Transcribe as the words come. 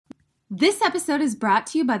This episode is brought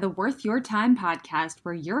to you by the Worth Your Time podcast,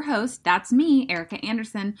 where your host, that's me, Erica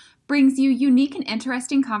Anderson, brings you unique and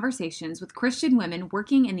interesting conversations with Christian women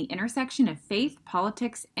working in the intersection of faith,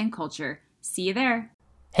 politics, and culture. See you there.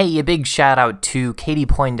 Hey, a big shout out to Katie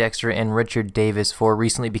Poindexter and Richard Davis for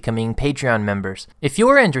recently becoming Patreon members. If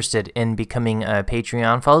you're interested in becoming a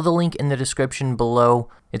Patreon, follow the link in the description below.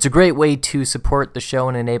 It's a great way to support the show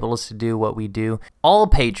and enable us to do what we do. All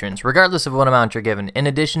patrons, regardless of what amount you're given, in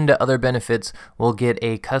addition to other benefits, will get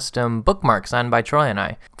a custom bookmark signed by Troy and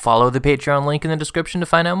I. Follow the Patreon link in the description to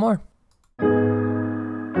find out more.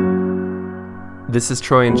 This is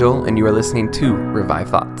Troy and Joel, and you are listening to Revive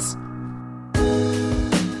Thoughts.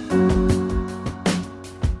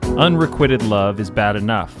 Unrequited love is bad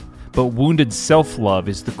enough, but wounded self-love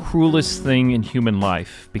is the cruelest thing in human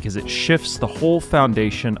life because it shifts the whole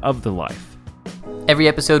foundation of the life. Every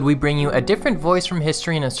episode, we bring you a different voice from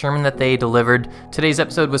history and a sermon that they delivered. Today's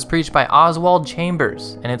episode was preached by Oswald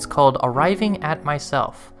Chambers, and it's called Arriving at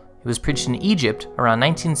Myself. It was preached in Egypt around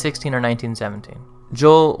 1916 or 1917.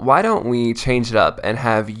 Joel, why don't we change it up and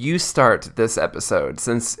have you start this episode,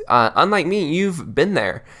 since unlike me, you've been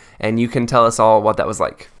there, and you can tell us all what that was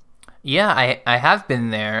like. Yeah, I have been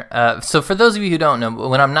there. So for those of you who don't know,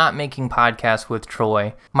 when I'm not making podcasts with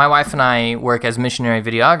Troy, my wife and I work as missionary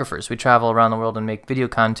videographers. We travel around the world and make video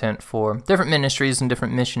content for different ministries and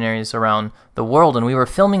different missionaries around the world. And we were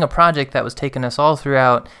filming a project that was taking us all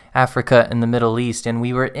throughout Africa and the Middle East. And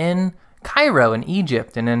we were in Cairo in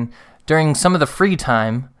Egypt. And then during some of the free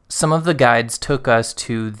time, some of the guides took us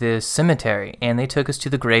to this cemetery, and they took us to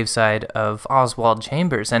the graveside of Oswald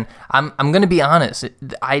Chambers. And I'm going to be honest,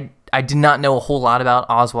 I did not know a whole lot about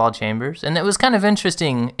Oswald Chambers, and it was kind of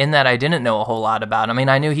interesting in that I didn't know a whole lot about him. I mean,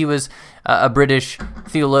 I knew he was a British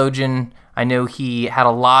theologian. I know he had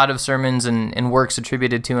a lot of sermons and works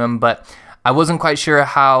attributed to him, but I wasn't quite sure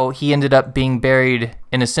how he ended up being buried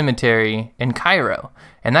in a cemetery in Cairo,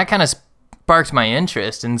 and that kind of sparked my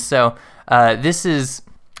interest. And so this is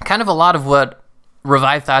kind of a lot of what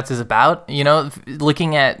Revive Thoughts is about, you know,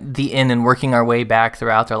 looking at the end and working our way back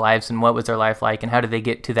throughout their lives and what was their life like and how did they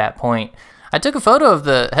get to that point. I took a photo of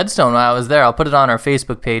the headstone while I was there. I'll put it on our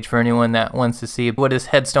Facebook page for anyone that wants to see what his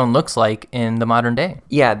headstone looks like in the modern day.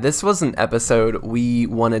 Yeah, this was an episode we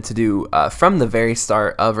wanted to do from the very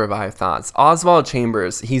start of Revive Thoughts. Oswald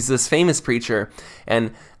Chambers, he's this famous preacher,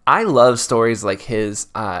 and I love stories like his.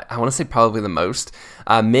 I want to say probably the most.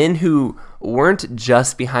 Men who weren't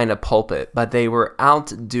just behind a pulpit, but they were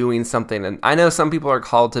out doing something. And I know some people are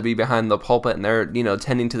called to be behind the pulpit and they're,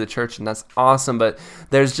 tending to the church, and that's awesome. But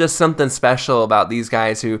there's just something special about these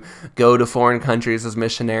guys who go to foreign countries as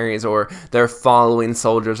missionaries, or they're following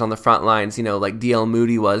soldiers on the front lines, like D.L.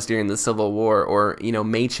 Moody was during the Civil War, or,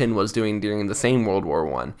 Machen was doing during the same World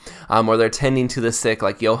War I. Or they're tending to the sick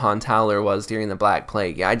like Johann Tauler was during the Black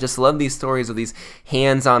Plague. Yeah, I just love these stories of these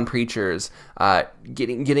hands-on preachers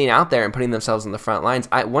getting out there and putting themselves in the front lines.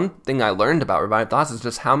 One thing I learned about Revive Thoughts is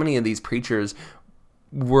just how many of these preachers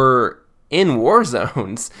were in war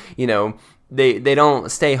zones. They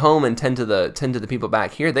don't stay home and tend to the people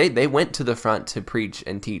back here. They went to the front to preach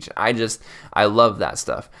and teach. I love that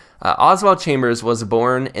stuff. Oswald Chambers was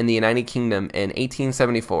born in the United Kingdom in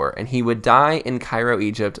 1874, and he would die in Cairo,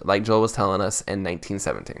 Egypt, like Joel was telling us, in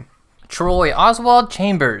 1917. Troy, Oswald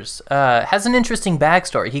Chambers, has an interesting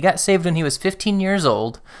backstory. He got saved when he was 15 years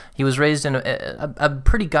old. He was raised in a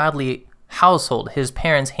pretty godly household. His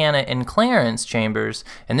parents, Hannah and Clarence Chambers,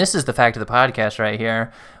 and this is the fact of the podcast right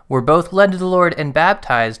here, were both led to the Lord and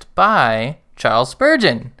baptized by Charles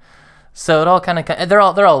Spurgeon. So it all kind of, they're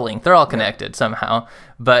all linked. They're all connected somehow.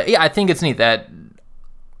 But yeah, I think it's neat that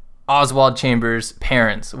Oswald Chambers'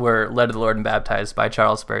 parents were led to the Lord and baptized by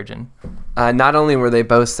Charles Spurgeon. Not only were they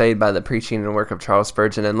both saved by the preaching and work of Charles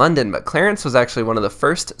Spurgeon in London, but Clarence was actually one of the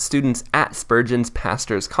first students at Spurgeon's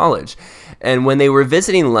Pastor's College. And when they were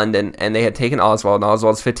visiting London, and they had taken Oswald, and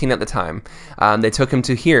Oswald's 15 at the time, they took him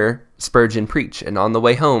to hear Spurgeon preach. And on the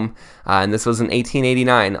way home, and this was in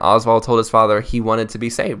 1889, Oswald told his father he wanted to be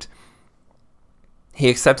saved. He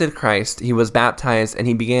accepted Christ, he was baptized, and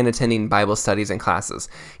he began attending Bible studies and classes.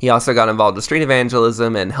 He also got involved with street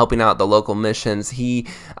evangelism and helping out the local missions. He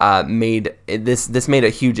made a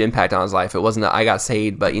huge impact on his life. It wasn't that I got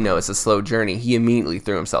saved, but it's a slow journey. He immediately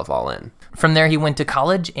threw himself all in. From there, he went to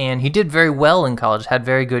college, and he did very well in college, had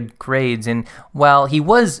very good grades. And while he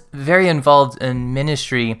was very involved in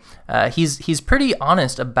ministry, he's pretty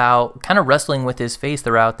honest about kind of wrestling with his faith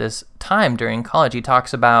throughout this time during college. He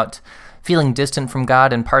talks about feeling distant from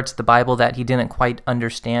God in parts of the Bible that he didn't quite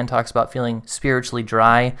understand, talks about feeling spiritually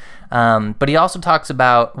dry. But he also talks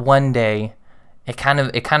about one day it kind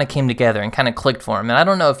of came together and kind of clicked for him. And I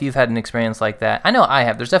don't know if you've had an experience like that. I know I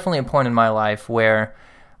have. There's definitely a point in my life where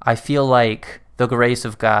I feel like the grace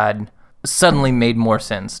of God suddenly made more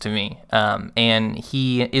sense to me. And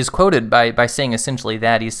he is quoted by saying essentially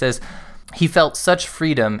that. He says, he felt such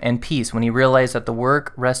freedom and peace when he realized that the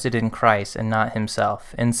work rested in Christ and not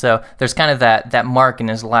himself. And so there's kind of that mark in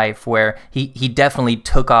his life where he definitely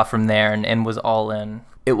took off from there and was all in.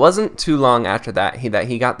 It wasn't too long after that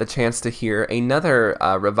he got the chance to hear another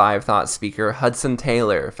Revive Thought speaker, Hudson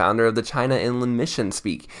Taylor, founder of the China Inland Mission,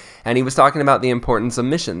 speak. And he was talking about the importance of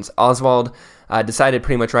missions. Oswald decided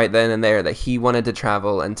pretty much right then and there that he wanted to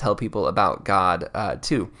travel and tell people about God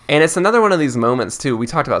too. And it's another one of these moments too. We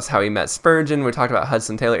talked about how he met Spurgeon. We talked about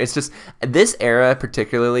Hudson Taylor. It's just this era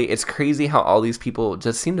particularly, it's crazy how all these people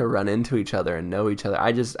just seem to run into each other and know each other.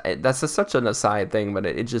 That's just such an aside thing, but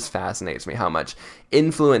it just fascinates me how much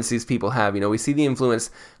influence these people have. We see the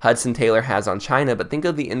influence Hudson Taylor has on China, but think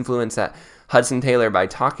of the influence that Hudson Taylor, by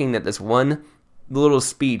talking that this one little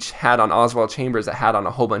speech, had on Oswald Chambers, that had on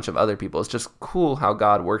a whole bunch of other people. It's just cool how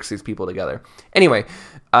God works these people together. Anyway,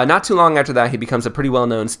 not too long after that, he becomes a pretty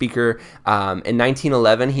well-known speaker. In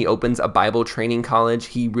 1911, he opens a Bible training college.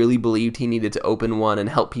 He really believed he needed to open one and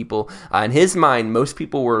help people. In his mind, most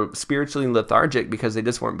people were spiritually lethargic because they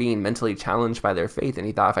just weren't being mentally challenged by their faith. And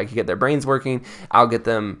he thought, if I could get their brains working, I'll get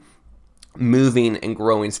them moving and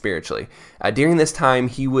growing spiritually. During this time,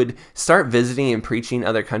 he would start visiting and preaching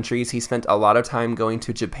other countries. He spent a lot of time going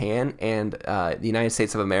to Japan and the United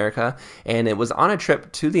States of America. And it was on a trip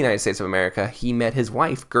to the United States of America, he met his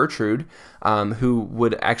wife, Gertrude, who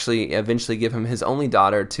would actually eventually give him his only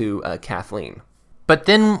daughter to Kathleen. But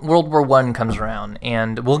then World War I comes around,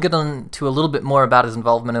 and we'll get into a little bit more about his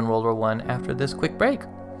involvement in World War I after this quick break.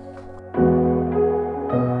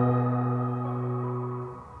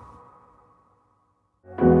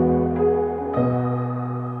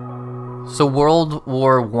 So World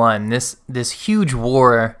War I, this huge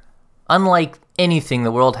war, unlike anything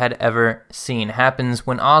the world had ever seen, happens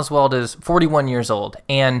when Oswald is 41 years old.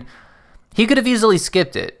 And he could have easily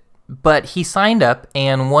skipped it, but he signed up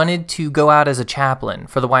and wanted to go out as a chaplain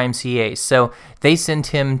for the YMCA. So they sent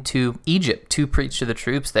him to Egypt to preach to the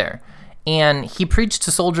troops there. And he preached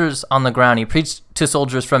to soldiers on the ground. He preached to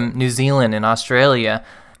soldiers from New Zealand and Australia.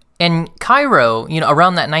 And Cairo,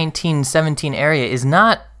 around that 1917 area, is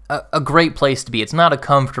not a great place to be. It's not a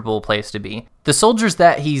comfortable place to be. The soldiers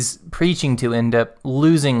that he's preaching to end up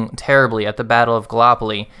losing terribly at the Battle of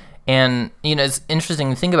Gallipoli. And, it's interesting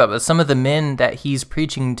to think about, but some of the men that he's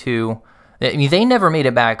preaching to, they never made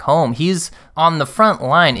it back home. He's on the front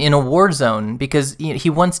line in a war zone because he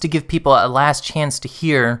wants to give people a last chance to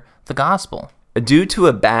hear the gospel. Due to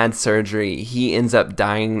a bad surgery, he ends up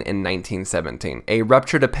dying in 1917. A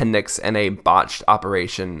ruptured appendix and a botched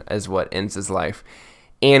operation is what ends his life.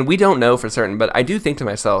 And we don't know for certain, but I do think to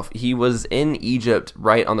myself, he was in Egypt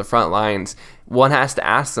right on the front lines. One has to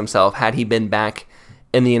ask himself, had he been back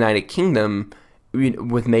in the United Kingdom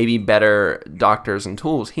with maybe better doctors and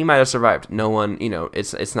tools, he might have survived. No one,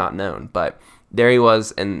 it's not known. But there he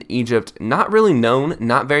was in Egypt, not really known,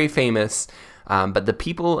 not very famous, but the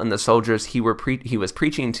people and the soldiers he was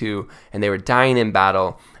preaching to, and they were dying in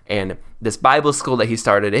battle. And this Bible school that he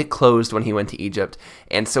started, it closed when he went to Egypt.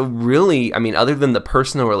 And so really, other than the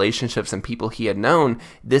personal relationships and people he had known,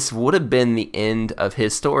 this would have been the end of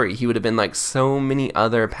his story. He would have been like so many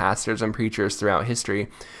other pastors and preachers throughout history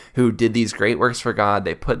who did these great works for God.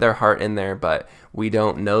 They put their heart in there, but we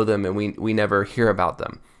don't know them and we never hear about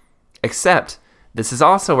them. Except this is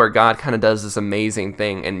also where God kind of does this amazing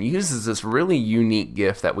thing and uses this really unique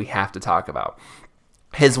gift that we have to talk about.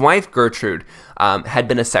 His wife, Gertrude, had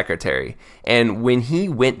been a secretary, and when he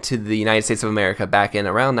went to the United States of America back in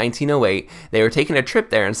around 1908, they were taking a trip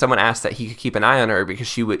there, and someone asked that he could keep an eye on her because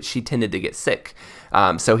she tended to get sick.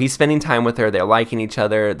 So he's spending time with her. They're liking each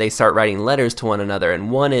other. They start writing letters to one another, and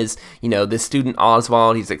one is, this student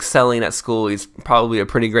Oswald. He's excelling at school. He's probably a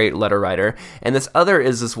pretty great letter writer. And this other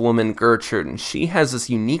is this woman, Gertrude, and she has this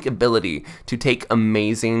unique ability to take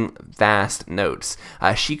amazing, vast notes.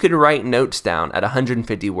 She could write notes down at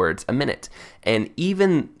 150 words a minute. And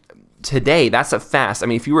even today, that's a fast.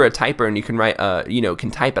 If you were a typer and you can write,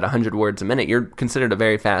 can type at 100 words a minute, you're considered a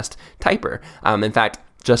very fast typer. In fact,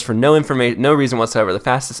 just for no reason whatsoever, the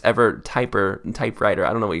fastest ever typewriter,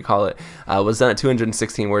 I don't know what you call it, was done at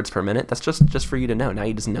 216 words per minute. That's just for you to know. Now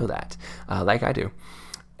you just know that, like I do.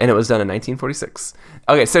 And it was done in 1946.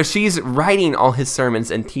 Okay, so she's writing all his sermons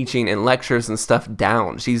and teaching and lectures and stuff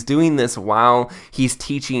down. She's doing this while he's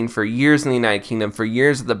teaching for years in the United Kingdom, for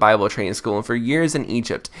years at the Bible training school, and for years in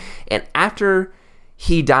Egypt. And after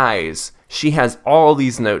he dies, she has all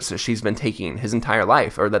these notes that she's been taking his entire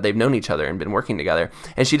life, or that they've known each other and been working together.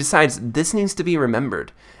 And she decides this needs to be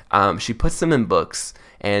remembered. She puts them in books,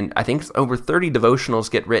 and I think over 30 devotionals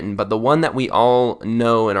get written. But the one that we all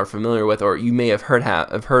know and are familiar with, or you may have heard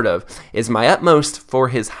of, is My Utmost for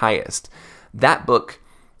His Highest. That book,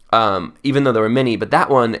 even though there were many, but that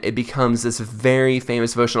one, it becomes this very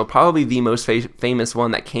famous devotional, probably the most famous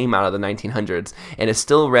one that came out of the 1900s, and is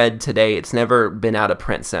still read today. It's never been out of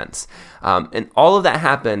print since. And all of that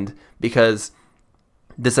happened because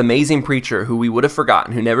this amazing preacher who we would have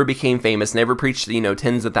forgotten, who never became famous, never preached,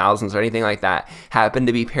 tens of thousands or anything like that, happened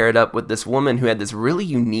to be paired up with this woman who had this really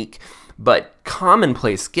unique but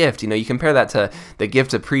commonplace gift. You compare that to the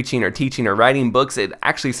gift of preaching or teaching or writing books. It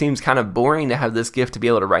actually seems kind of boring to have this gift to be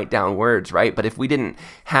able to write down words, right? But if we didn't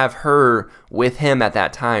have her with him at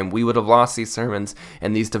that time, we would have lost these sermons,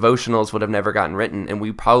 and these devotionals would have never gotten written, and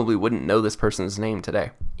we probably wouldn't know this person's name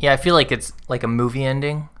today. Yeah, I feel like it's like a movie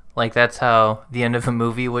ending. Like that's how the end of a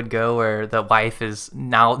movie would go, where the wife is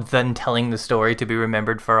now then telling the story to be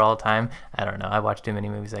remembered for all time. I don't know. I watch too many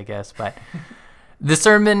movies, I guess. But the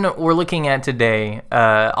sermon we're looking at today,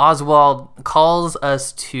 Oswald calls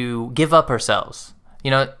us to give up ourselves.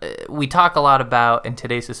 We talk a lot about in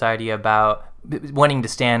today's society about wanting to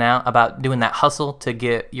stand out, about doing that hustle to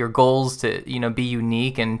get your goals to, be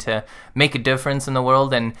unique and to make a difference in the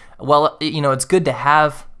world. And well, it's good to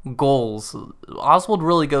have goals. Oswald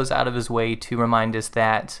really goes out of his way to remind us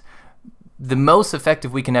that the most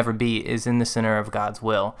effective we can ever be is in the center of God's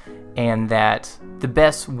will, and that the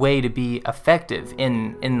best way to be effective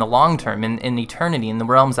in the long term, in eternity, in the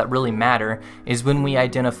realms that really matter, is when we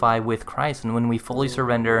identify with Christ and when we fully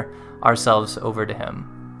surrender ourselves over to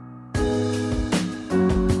Him.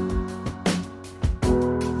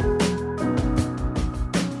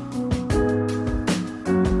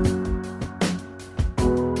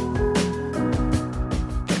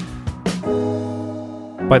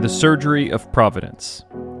 By the surgery of providence.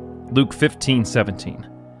 Luke 15:17.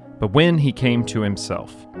 But when he came to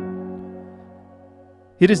himself.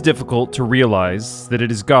 It is difficult to realize that it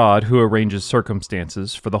is God who arranges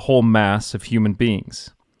circumstances for the whole mass of human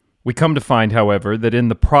beings. We come to find, however, that in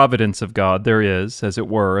the providence of God there is, as it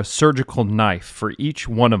were, a surgical knife for each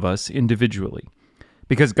one of us individually,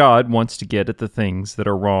 because God wants to get at the things that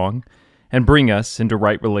are wrong and bring us into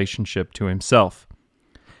right relationship to Himself.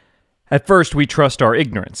 At first, we trust our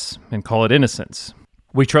ignorance and call it innocence.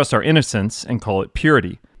 We trust our innocence and call it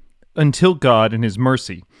purity, until God in His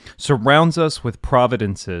mercy surrounds us with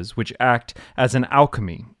providences which act as an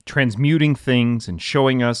alchemy, transmuting things and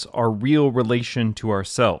showing us our real relation to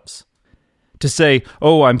ourselves. To say,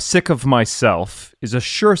 "Oh, I'm sick of myself," is a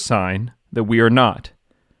sure sign that we are not.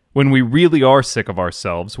 When we really are sick of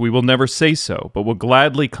ourselves, we will never say so, but will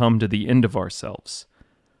gladly come to the end of ourselves.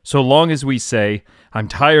 So long as we say, "I'm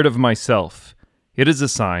tired of myself," it is a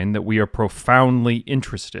sign that we are profoundly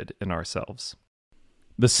interested in ourselves.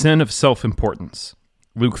 The sin of self-importance.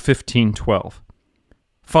 Luke 15:12.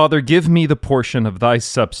 Father, give me the portion of thy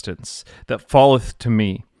substance that falleth to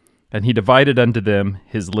me. And he divided unto them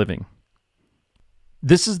his living.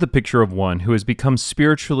 This is the picture of one who has become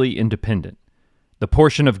spiritually independent. The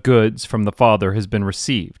portion of goods from the Father has been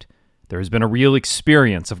received. There has been a real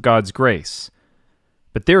experience of God's grace.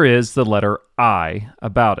 But there is the letter I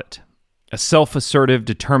about it, a self-assertive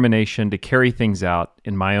determination to carry things out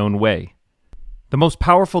in my own way. The most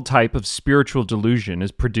powerful type of spiritual delusion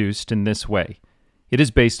is produced in this way. It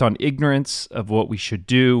is based on ignorance of what we should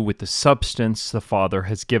do with the substance the Father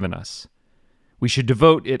has given us. We should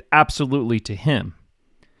devote it absolutely to Him.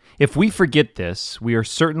 If we forget this, we are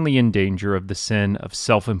certainly in danger of the sin of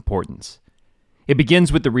self-importance. It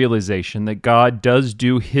begins with the realization that God does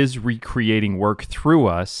do His recreating work through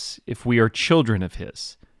us if we are children of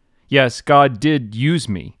His. Yes, God did use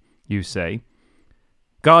me, you say.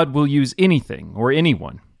 God will use anything or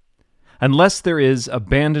anyone. Unless there is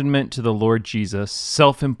abandonment to the Lord Jesus,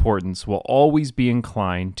 self-importance will always be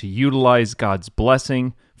inclined to utilize God's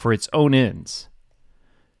blessing for its own ends.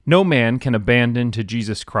 No man can abandon to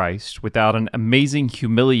Jesus Christ without an amazing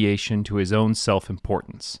humiliation to his own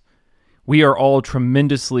self-importance. We are all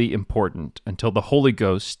tremendously important until the Holy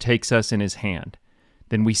Ghost takes us in His hand.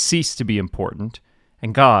 Then we cease to be important,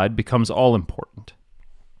 and God becomes all-important.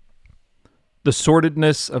 The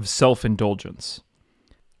sordidness of self-indulgence.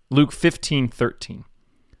 Luke 15:13.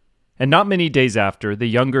 And not many days after, the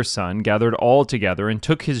younger son gathered all together and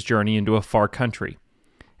took his journey into a far country.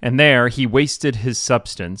 And there he wasted his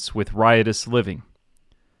substance with riotous living.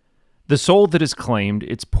 The soul that has claimed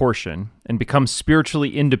its portion and become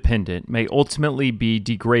spiritually independent may ultimately be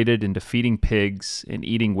degraded into feeding pigs and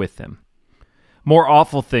eating with them. More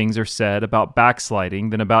awful things are said about backsliding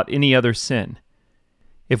than about any other sin.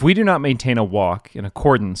 If we do not maintain a walk in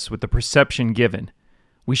accordance with the perception given,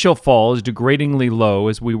 we shall fall as degradingly low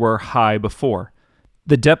as we were high before.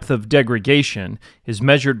 The depth of degradation is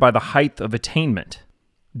measured by the height of attainment.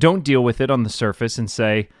 Don't deal with it on the surface and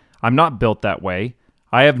say, "I'm not built that way.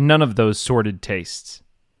 I have none of those sordid tastes."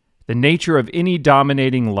 The nature of any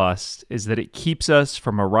dominating lust is that it keeps us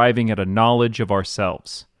from arriving at a knowledge of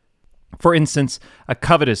ourselves. For instance, a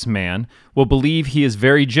covetous man will believe he is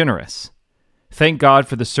very generous. Thank God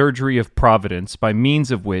for the surgery of providence by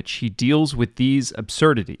means of which he deals with these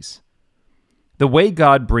absurdities. The way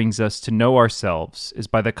God brings us to know ourselves is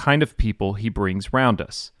by the kind of people he brings round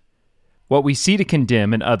us. What we see to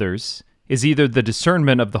condemn in others is either the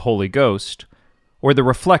discernment of the Holy Ghost or the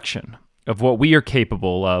reflection of what we are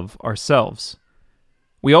capable of ourselves.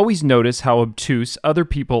 We always notice how obtuse other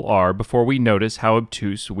people are before we notice how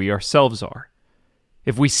obtuse we ourselves are.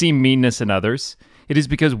 If we see meanness in others, it is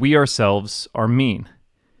because we ourselves are mean.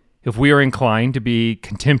 If we are inclined to be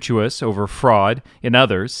contemptuous over fraud in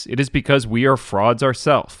others, it is because we are frauds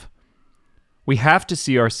ourselves. We have to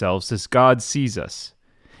see ourselves as God sees us,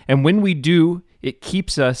 and when we do, it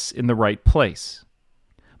keeps us in the right place.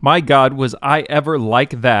 My God, was I ever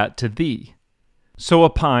like that to thee? So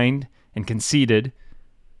opined and conceited,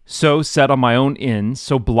 so set on my own ends,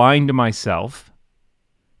 so blind to myself.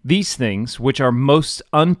 These things, which are most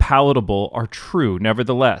unpalatable, are true,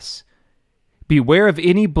 nevertheless. Beware of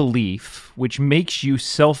any belief which makes you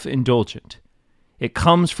self-indulgent. It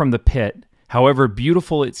comes from the pit, however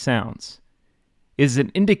beautiful it sounds. It is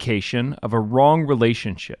an indication of a wrong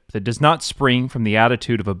relationship that does not spring from the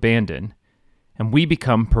attitude of abandon, and we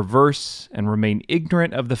become perverse and remain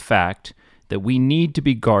ignorant of the fact that we need to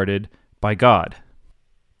be guarded by God.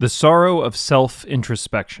 The sorrow of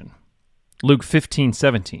self-introspection. Luke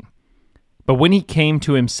 15:17. But when he came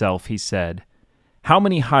to himself, he said, "How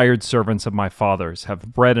many hired servants of my father's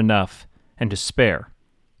have bread enough and to spare,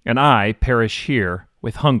 and I perish here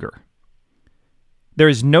with hunger?" There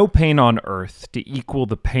is no pain on earth to equal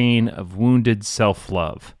the pain of wounded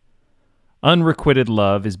self-love. Unrequited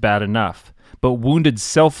love is bad enough, but wounded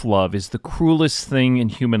self-love is the cruelest thing in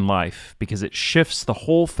human life because it shifts the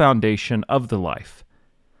whole foundation of the life.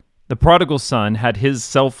 The prodigal son had his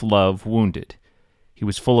self-love wounded. He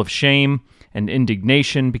was full of shame and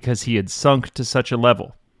indignation because he had sunk to such a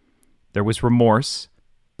level. There was remorse,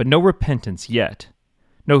 but no repentance yet,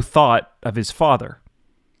 no thought of his father.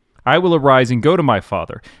 "I will arise and go to my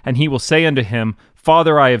father, and he will say unto him,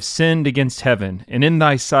 Father, I have sinned against heaven, and in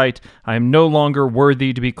thy sight I am no longer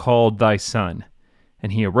worthy to be called thy son.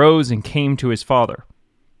 And he arose and came to his father."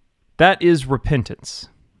 That is repentance.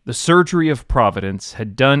 The surgery of providence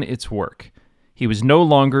had done its work. He was no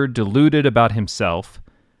longer deluded about himself.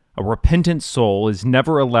 A repentant soul is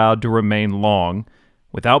never allowed to remain long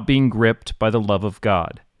without being gripped by the love of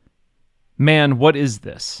God. Man, what is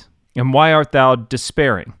this? And why art thou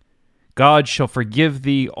despairing? God shall forgive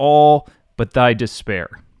thee all but thy despair.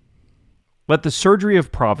 Let the surgery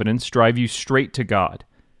of providence drive you straight to God.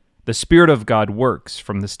 The Spirit of God works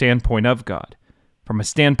from the standpoint of God, from a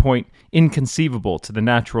standpoint inconceivable to the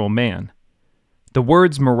natural man. The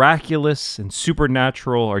words miraculous and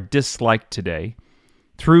supernatural are disliked today.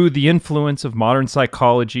 Through the influence of modern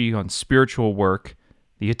psychology on spiritual work,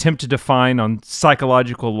 the attempt to define on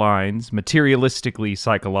psychological lines, materialistically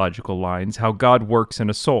psychological lines, how God works in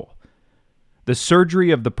a soul. The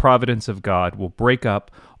surgery of the providence of God will break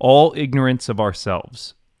up all ignorance of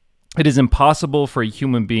ourselves. It is impossible for a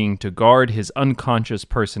human being to guard his unconscious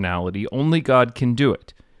personality. Only God can do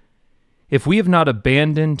it. If we have not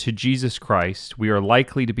abandoned to Jesus Christ, we are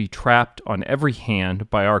likely to be trapped on every hand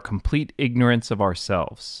by our complete ignorance of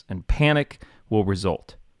ourselves, and panic will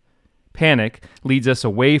result. Panic leads us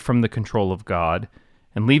away from the control of God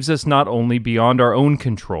and leaves us not only beyond our own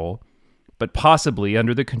control, but possibly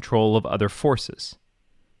under the control of other forces.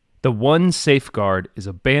 The one safeguard is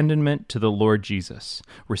abandonment to the Lord Jesus.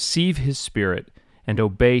 Receive his Spirit and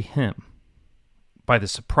obey him by the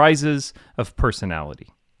surprises of personality.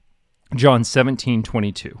 John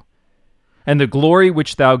 17:22. And the glory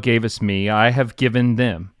which thou gavest me I have given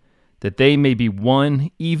them, that they may be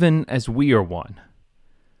one even as we are one.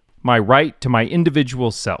 My right to my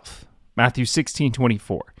individual self. Matthew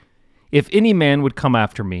 16:24. If any man would come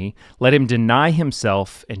after me, let him deny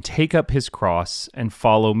himself and take up his cross and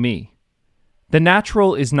follow me. The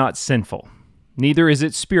natural is not sinful, neither is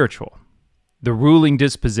it spiritual. The ruling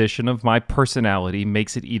disposition of my personality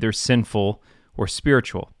makes it either sinful or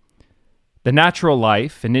spiritual. The natural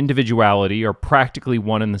life and individuality are practically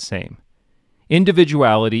one and the same.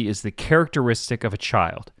 Individuality is the characteristic of a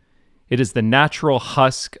child. It is the natural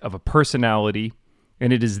husk of a personality,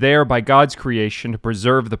 and it is there by God's creation to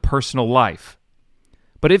preserve the personal life.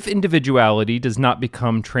 But if individuality does not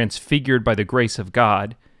become transfigured by the grace of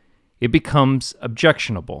God, it becomes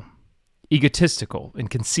objectionable, egotistical, and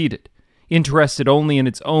conceited, interested only in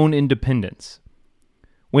its own independence.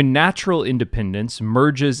 When natural independence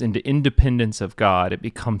merges into independence of God, it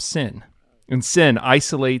becomes sin. And sin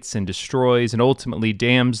isolates and destroys and ultimately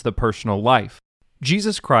damns the personal life.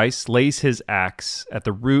 Jesus Christ lays his axe at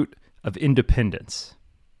the root of independence.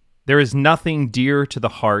 There is nothing dear to the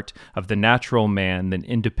heart of the natural man than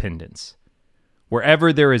independence.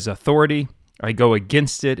 Wherever there is authority, I go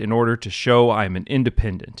against it in order to show I am an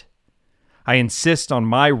independent. I insist on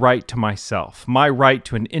my right to myself, my right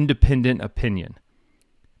to an independent opinion.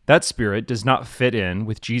 That spirit does not fit in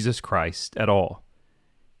with Jesus Christ at all.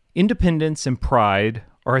 Independence and pride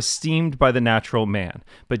are esteemed by the natural man,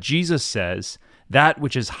 but Jesus says, that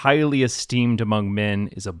which is highly esteemed among men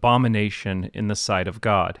is abomination in the sight of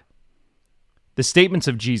God. The statements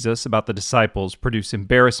of Jesus about the disciples produce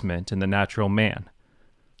embarrassment in the natural man.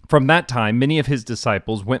 From that time, many of his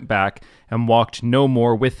disciples went back and walked no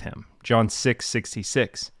more with him. John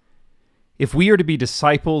 6:66. If we are to be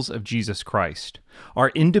disciples of Jesus Christ, our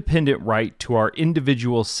independent right to our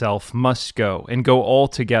individual self must go, and go all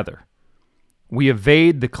together. We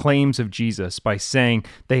evade the claims of Jesus by saying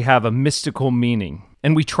they have a mystical meaning,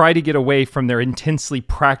 and we try to get away from their intensely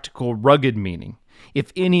practical, rugged meaning.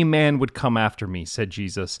 If any man would come after me, said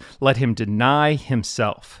Jesus, let him deny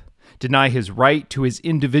himself, deny his right to his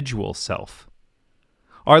individual self.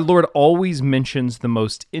 Our Lord always mentions the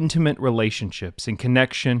most intimate relationships in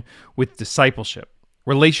connection with discipleship,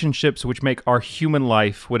 relationships which make our human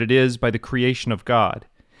life what it is by the creation of God.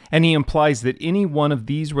 And he implies that any one of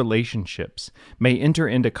these relationships may enter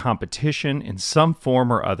into competition in some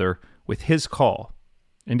form or other with his call.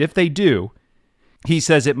 And if they do, he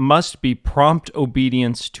says it must be prompt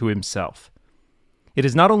obedience to himself. It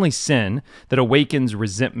is not only sin that awakens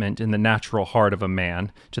resentment in the natural heart of a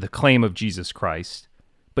man to the claim of Jesus Christ,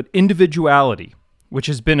 but individuality, which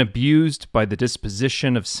has been abused by the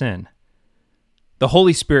disposition of sin. The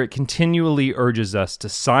Holy Spirit continually urges us to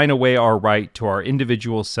sign away our right to our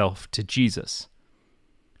individual self to Jesus.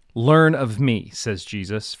 Learn of me, says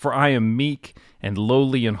Jesus, for I am meek and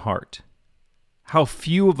lowly in heart. How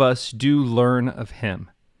few of us do learn of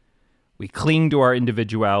him. We cling to our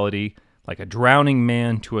individuality like a drowning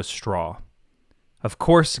man to a straw. Of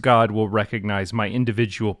course, God will recognize my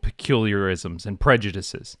individual peculiarisms and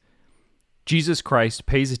prejudices. Jesus Christ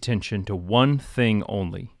pays attention to one thing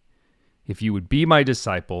only. If you would be my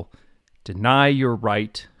disciple, deny your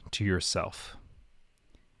right to yourself.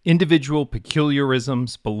 Individual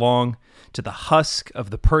peculiarisms belong to the husk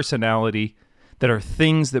of the personality that are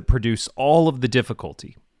things that produce all of the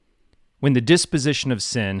difficulty. When the disposition of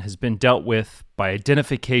sin has been dealt with by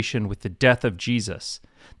identification with the death of Jesus,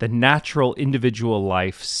 the natural individual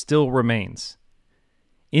life still remains.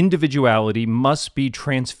 Individuality must be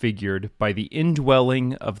transfigured by the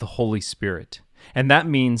indwelling of the Holy Spirit, and that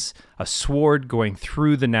means a sword going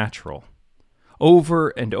through the natural. Over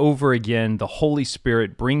and over again, the Holy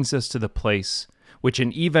Spirit brings us to the place which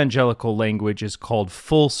in evangelical language is called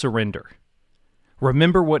full surrender.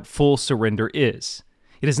 Remember what full surrender is.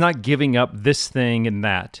 It is not giving up this thing and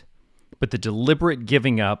that, but the deliberate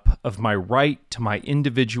giving up of my right to my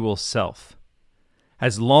individual self.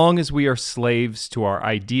 As long as we are slaves to our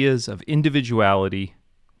ideas of individuality,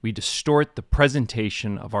 we distort the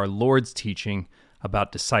presentation of our Lord's teaching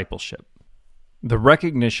about discipleship. The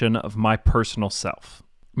recognition of my personal self.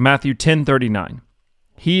 Matthew 10:39.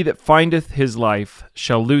 He that findeth his life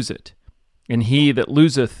shall lose it, and he that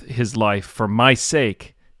loseth his life for my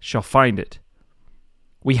sake shall find it.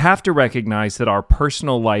 We have to recognize that our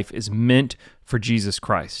personal life is meant for Jesus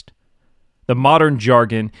Christ. The modern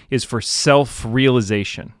jargon is for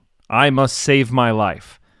self-realization. I must save my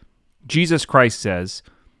life. Jesus Christ says,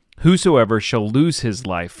 whosoever shall lose his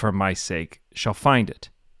life for my sake shall find it.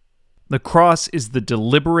 The cross is the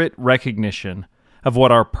deliberate recognition of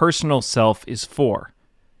what our personal self is for,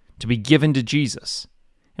 to be given to Jesus.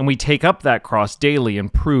 And we take up that cross daily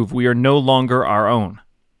and prove we are no longer our own.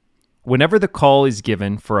 Whenever the call is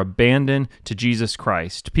given for abandon to Jesus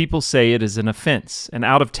Christ, people say it is an offense and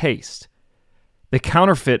out of taste. The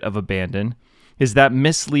counterfeit of abandon is that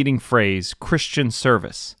misleading phrase, Christian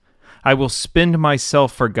service. I will spend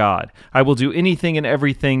myself for God. I will do anything and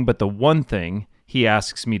everything but the one thing he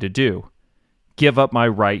asks me to do. Give up my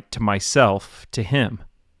right to myself to him.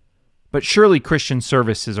 But surely Christian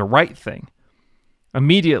service is a right thing.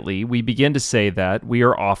 Immediately, we begin to say that we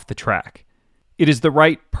are off the track. It is the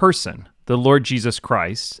right person, the the Lord Jesus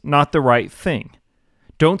Christ, not the right thing.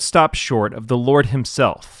 Don't stop short of the Lord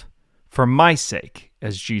himself, for my sake,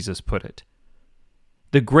 as Jesus put it.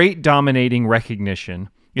 The great dominating recognition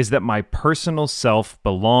is that my personal self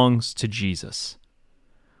belongs to Jesus.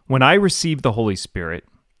 When I receive the Holy Spirit,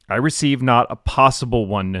 I receive not a possible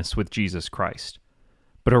oneness with Jesus Christ,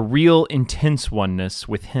 but a real intense oneness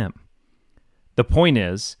with him. The point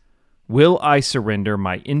is, will I surrender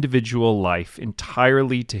my individual life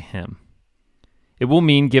entirely to him? It will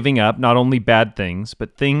mean giving up not only bad things,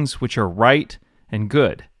 but things which are right and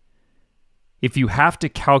good. If you have to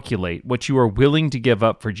calculate what you are willing to give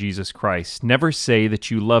up for Jesus Christ, never say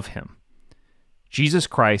that you love him. Jesus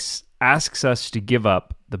Christ asks us to give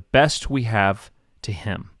up the best we have to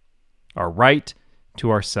him, our right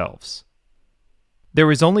to ourselves.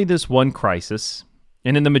 There is only this one crisis,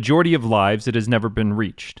 and in the majority of lives it has never been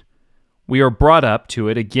reached. We are brought up to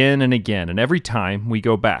it again and again, and every time we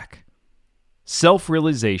go back.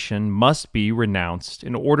 Self-realization must be renounced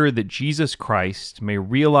in order that Jesus Christ may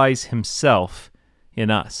realize himself in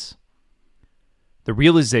us. The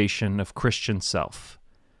realization of Christian self.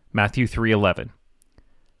 Matthew 3:11.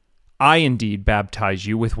 I indeed baptize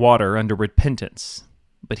you with water unto repentance,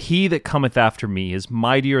 but he that cometh after me is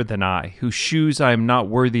mightier than I, whose shoes I am not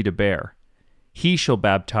worthy to bear. He shall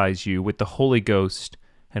baptize you with the Holy Ghost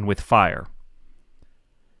and with fire.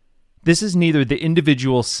 This is neither the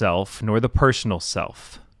individual self nor the personal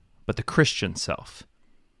self, but the Christian self,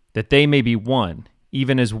 that they may be one,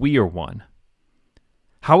 even as we are one.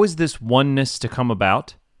 How is this oneness to come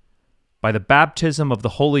about? By the baptism of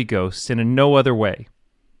the Holy Ghost and in no other way.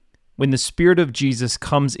 When the Spirit of Jesus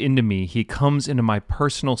comes into me, he comes into my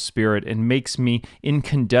personal spirit and makes me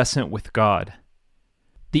incandescent with God.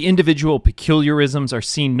 The individual peculiarisms are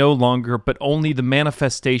seen no longer, but only the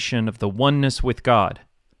manifestation of the oneness with God.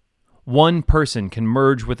 One person can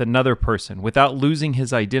merge with another person without losing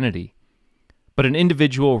his identity, but an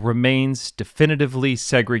individual remains definitively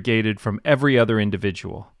segregated from every other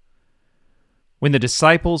individual. When the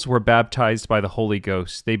disciples were baptized by the Holy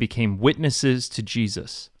Ghost, they became witnesses to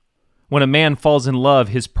Jesus. When a man falls in love,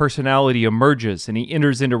 his personality emerges and he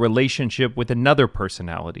enters into relationship with another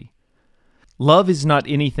personality. Love is not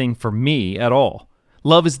anything for me at all.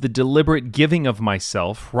 Love is the deliberate giving of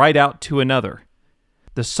myself right out to another.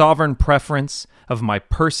 The sovereign preference of my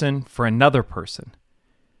person for another person.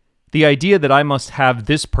 The idea that I must have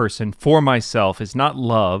this person for myself is not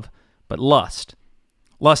love, but lust.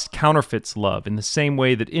 Lust counterfeits love in the same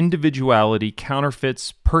way that individuality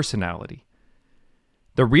counterfeits personality.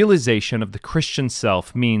 The realization of the Christian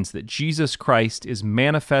self means that Jesus Christ is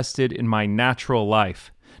manifested in my natural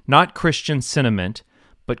life, not Christian sentiment,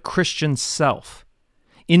 but Christian self.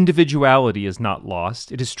 Individuality is not lost.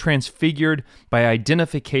 It is transfigured by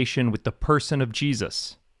identification with the person of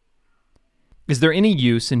Jesus. Is there any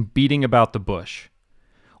use in beating about the bush?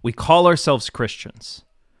 We call ourselves Christians.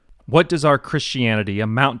 What does our Christianity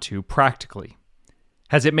amount to practically?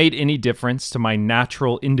 Has it made any difference to my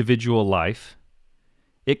natural individual life?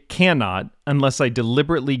 It cannot unless I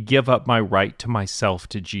deliberately give up my right to myself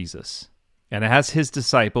to Jesus, and as his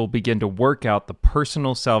disciple begin to work out the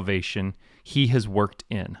personal salvation he has worked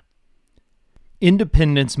in.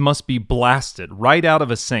 Independence must be blasted right out of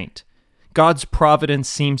a saint. God's providence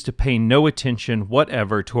seems to pay no attention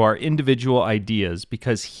whatever to our individual ideas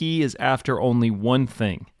because he is after only one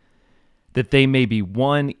thing, that they may be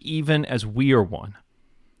one even as we are one.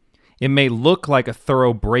 It may look like a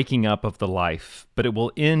thorough breaking up of the life, but it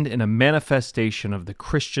will end in a manifestation of the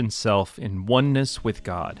Christian self in oneness with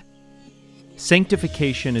God.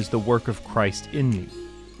 Sanctification is the work of Christ in me,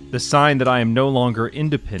 the sign that I am no longer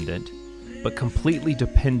independent, but completely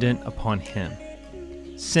dependent upon him.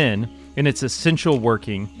 Sin, in its essential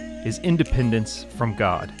working, is independence from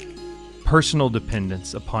God. Personal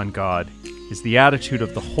dependence upon God is the attitude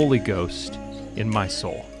of the Holy Ghost in my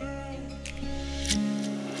soul.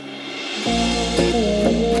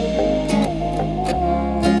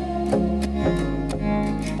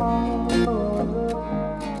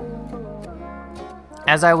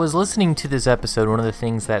 As I was listening to this episode, one of the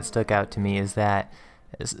things that stuck out to me is that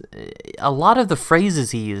a lot of the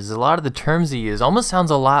phrases he uses, a lot of the terms he uses, almost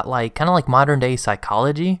sounds a lot like, kind of like modern day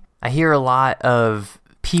psychology. I hear a lot of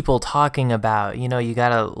people talking about, you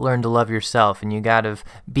gotta learn to love yourself and you gotta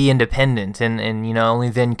be independent and only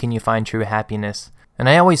then can you find true happiness. And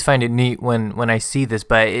I always find it neat when I see this,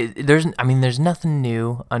 but there's nothing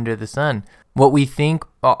new under the sun. What we think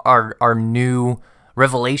are new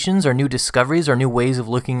revelations or new discoveries or new ways of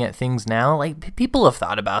looking at things now. Like, people have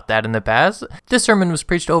thought about that in the past. This sermon was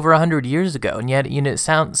preached over 100 years ago, and yet,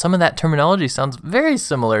 some of that terminology sounds very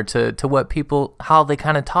similar to what people, how they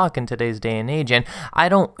kind of talk in today's day and age. And I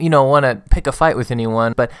don't, want to pick a fight with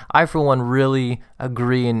anyone, but I, for one, really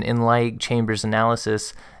agree in like Chambers'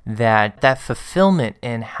 analysis that fulfillment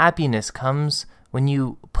and happiness comes when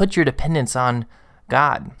you put your dependence on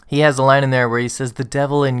God. He has a line in there where he says, the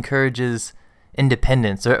devil encourages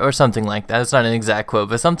independence, or something like that. It's not an exact quote,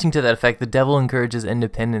 but something to that effect. The devil encourages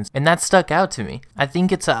independence. And that stuck out to me. I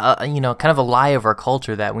think it's kind of a lie of our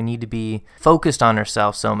culture that we need to be focused on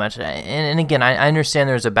ourselves so much. And again, I understand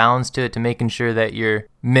there's a balance to it, to making sure that you're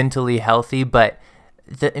mentally healthy, but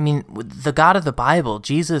the God of the Bible,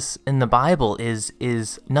 Jesus in the Bible,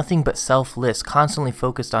 is nothing but selfless, constantly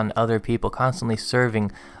focused on other people, constantly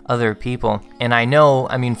serving other people. And I know,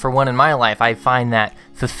 for one in my life, I find that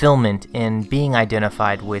fulfillment in being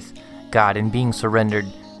identified with God and being surrendered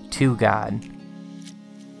to God.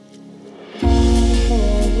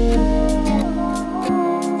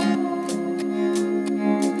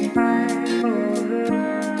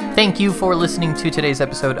 Thank you for listening to today's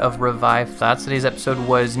episode of Revived Thoughts. Today's episode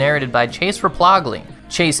was narrated by Chase Raplogli.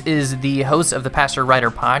 Chase is the host of the Pastor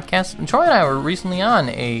Writer podcast, and Troy and I were recently on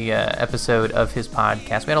a episode of his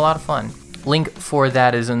podcast. We had a lot of fun. Link for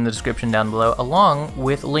that is in the description down below, along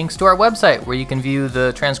with links to our website, where you can view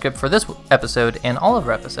the transcript for this episode and all of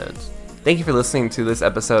our episodes. Thank you for listening to this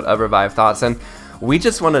episode of Revived Thoughts, and we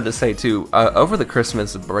just wanted to say, too, over the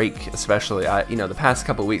Christmas break especially, the past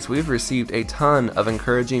couple weeks, we've received a ton of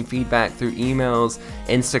encouraging feedback through emails,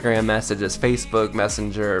 Instagram messages, Facebook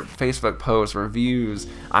Messenger, Facebook posts, reviews,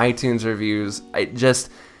 iTunes reviews,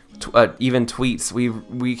 even tweets.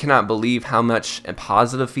 We cannot believe how much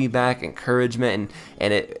positive feedback, encouragement,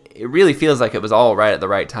 and it really feels like it was all right at the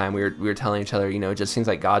right time. We were telling each other, it just seems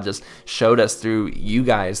like God just showed us through you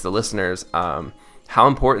guys, the listeners, how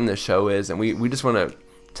important this show is, and we just want to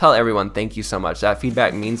tell everyone thank you so much. That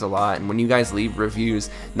feedback means a lot, and when you guys leave reviews,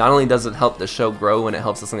 not only does it help the show grow and it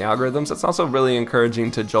helps us in the algorithms, it's also really encouraging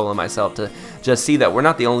to Joel and myself to just see that we're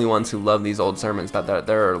not the only ones who love these old sermons, but that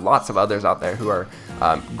there are lots of others out there who are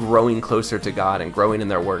growing closer to God and growing in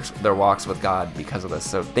their walks with God because of this.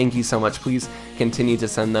 So thank you so much. Please continue to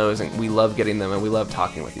send those, and we love getting them, and we love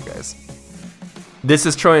talking with you guys. This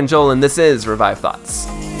is Troy and Joel, and this is Revive Thoughts.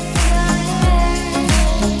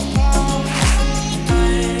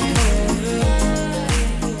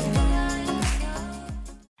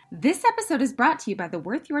 This episode is brought to you by the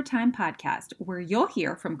Worth Your Time podcast, where you'll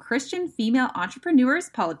hear from Christian female entrepreneurs,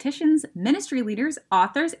 politicians, ministry leaders,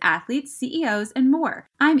 authors, athletes, CEOs, and more.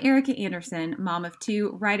 I'm Erica Anderson, mom of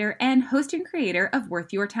two, writer, and host and creator of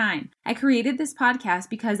Worth Your Time. I created this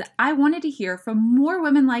podcast because I wanted to hear from more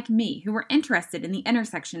women like me who were interested in the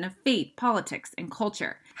intersection of faith, politics, and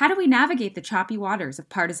culture. How do we navigate the choppy waters of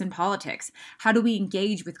partisan politics? How do we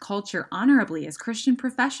engage with culture honorably as Christian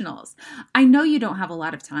professionals? I know you don't have a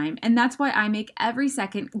lot of time, and that's why I make every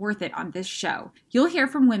second worth it on this show. You'll hear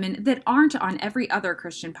from women that aren't on every other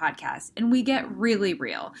Christian podcast, and we get really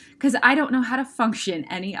real, because I don't know how to function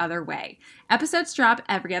any other way. Episodes drop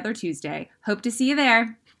every other Tuesday. Hope to see you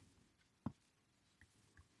there.